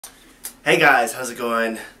Hey guys, how's it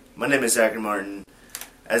going? My name is Zachary Martin.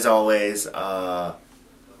 As always, I'm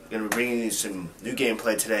going to be bringing you some new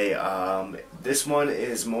gameplay today. This one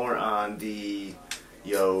is more on the,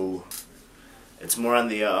 it's more on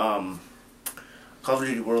the Call of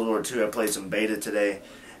Duty World War II. I played some beta today.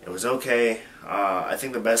 It was okay. I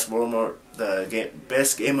think the best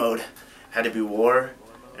best game mode had to be War,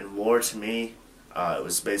 and War to me, it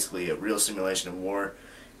was basically a real simulation of war.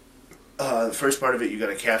 The first part of it, you got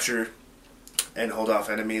to capture and hold off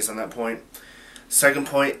enemies on that point. Second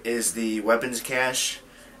point is the weapons cache.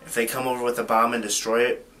 If they come over with a bomb and destroy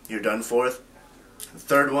it, you're done for. The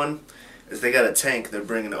third one is they got a tank they're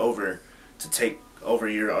bringing over to take over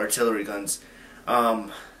your artillery guns.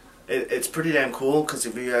 It's pretty damn cool because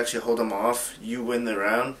if you actually hold them off, you win the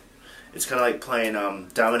round. It's kind of like playing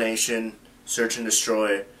Domination, Search and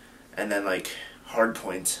Destroy, and then like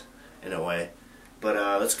Hardpoint in a way. But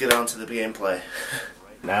let's get on to the gameplay.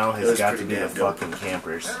 Now has got to be the fucking dope.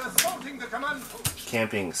 campers.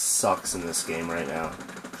 Camping sucks in this game right now.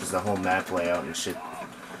 Because the whole map layout and shit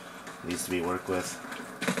needs to be worked with.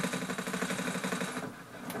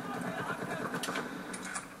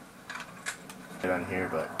 Right on here,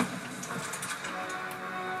 but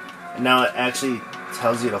and now it actually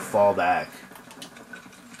tells you to fall back.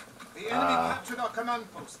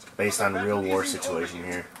 Based on real war situation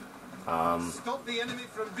here. Stop the enemy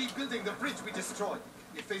from rebuilding the bridge we destroyed.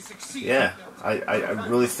 If they succeed, yeah, I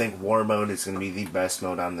really think war mode is going to be the best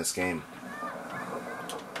mode on this game.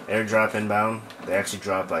 Airdrop inbound. They actually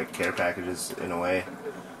drop like care packages in a way.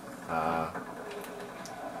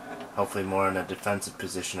 Hopefully more in a defensive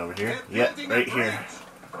position over here. Yep, right here.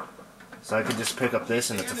 So I could just pick up this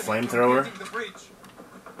and it's a flamethrower.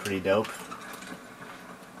 Pretty dope.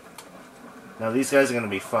 Now these guys are going to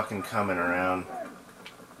be fucking coming around.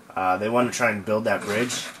 They want to try and build that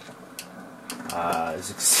bridge. As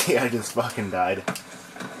you can see, I just fucking died.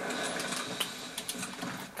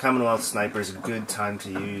 Commonwealth Sniper is a good time to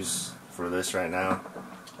use for this right now,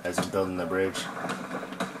 as I'm building the bridge.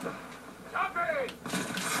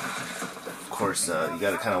 Of course, you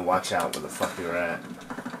gotta kind of watch out where the fuck you're at.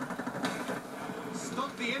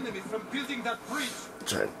 Stop the enemy from building that bridge.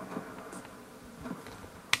 Try.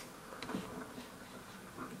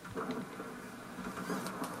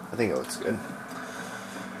 I think it looks good.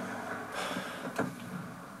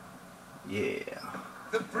 Yeah.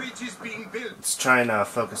 The bridge is being built. Let's try and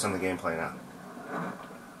focus on the gameplay now.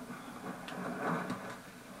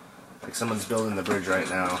 Like someone's building the bridge right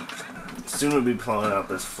now. Soon we'll be pulling out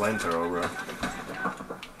this flamethrower, bro.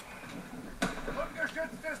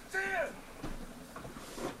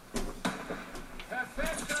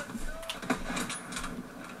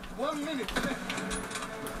 1 minute left.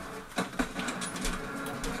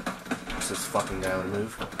 What's this fucking guy would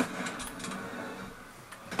move?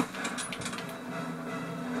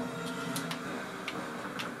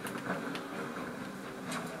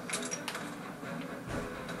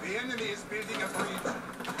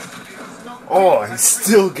 Oh, he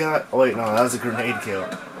still got... Oh, wait, no, that was a grenade kill.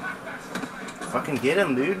 Fucking get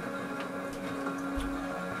him, dude.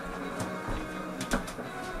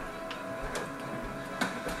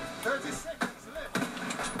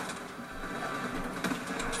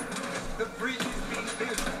 The bridge is being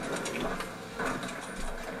built.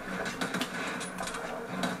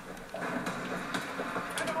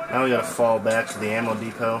 Now we gotta fall back to the ammo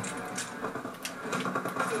depot.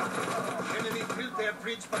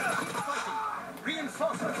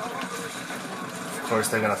 Of course,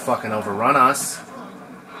 they're gonna fucking overrun us.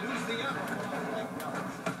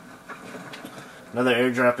 Another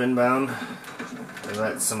airdrop inbound. They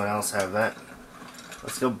let someone else have that.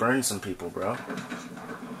 Let's go burn some people, bro.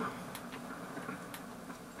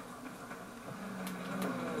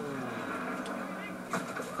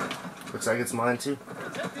 Looks like it's mine too.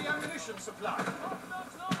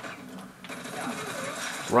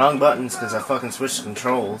 Wrong buttons because I fucking switched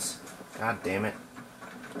controls. God damn it.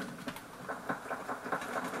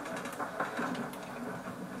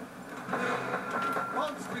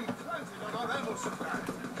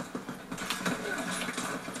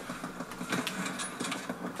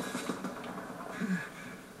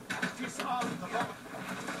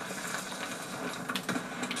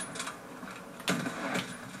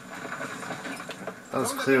 That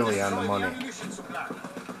was clearly on the money.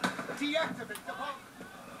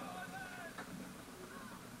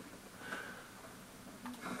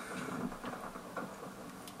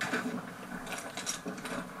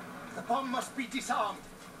 The bomb must be disarmed.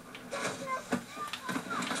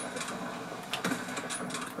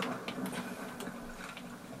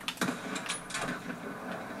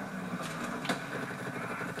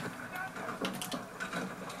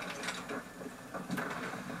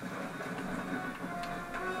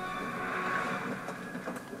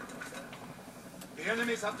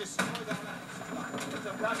 enemies have destroyed our lands. But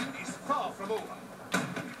the battle is far from over.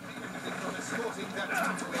 From escorting their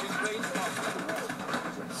tanks within range of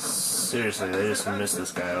our Seriously, they just missed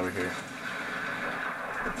this guy over here.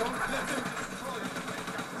 Don't let them destroy the flak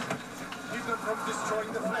guns. Keep them from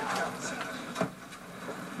destroying the flak guns.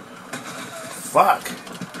 Fuck!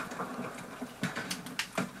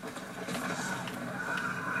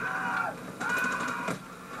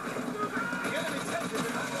 The enemy tank is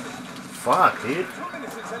Fuck, dude. 2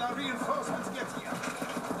 minutes until our reinforcements get here.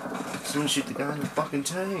 Someone shoot the guy in the fucking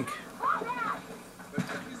tank. The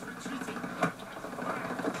tank is retreating.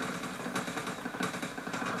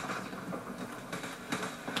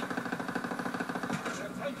 The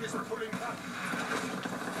tank is pulling back.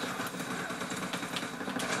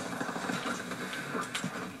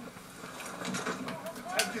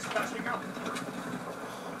 Tank is bashing up.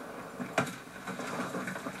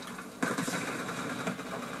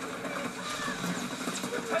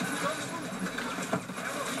 The tank is on the move.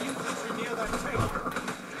 Cavalry infantry near that tank.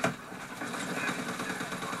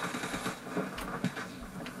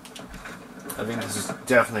 I think this is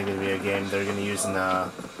definitely going to be a game they're going to use in the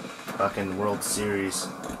fucking World Series. The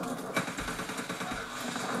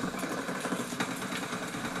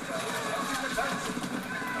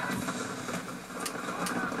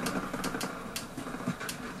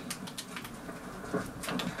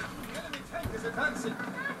enemy tank is advancing.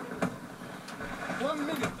 1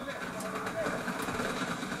 minute left.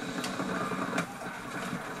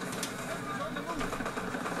 It's on the move.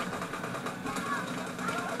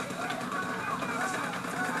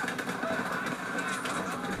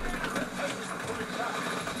 Tank is pulling back.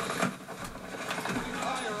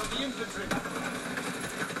 Fire on the infantry.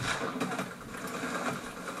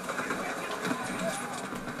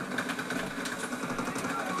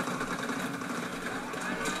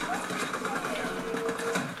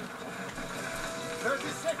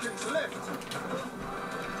 Seconds left.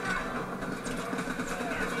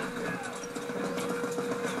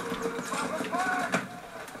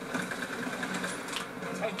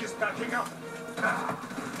 Tank is backing up.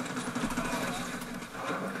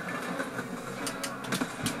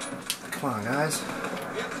 Come on, guys. The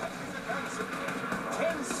attack is advancing.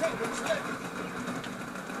 10 seconds left.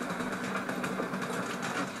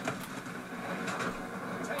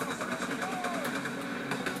 Tank is retreating.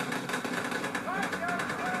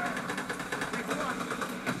 We've won.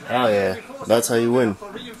 Hell yeah. That's how you win.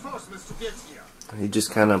 For reinforcements to get here. You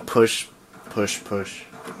just kind of push.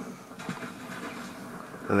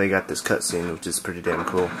 And they got this cutscene, which is pretty damn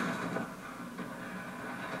cool.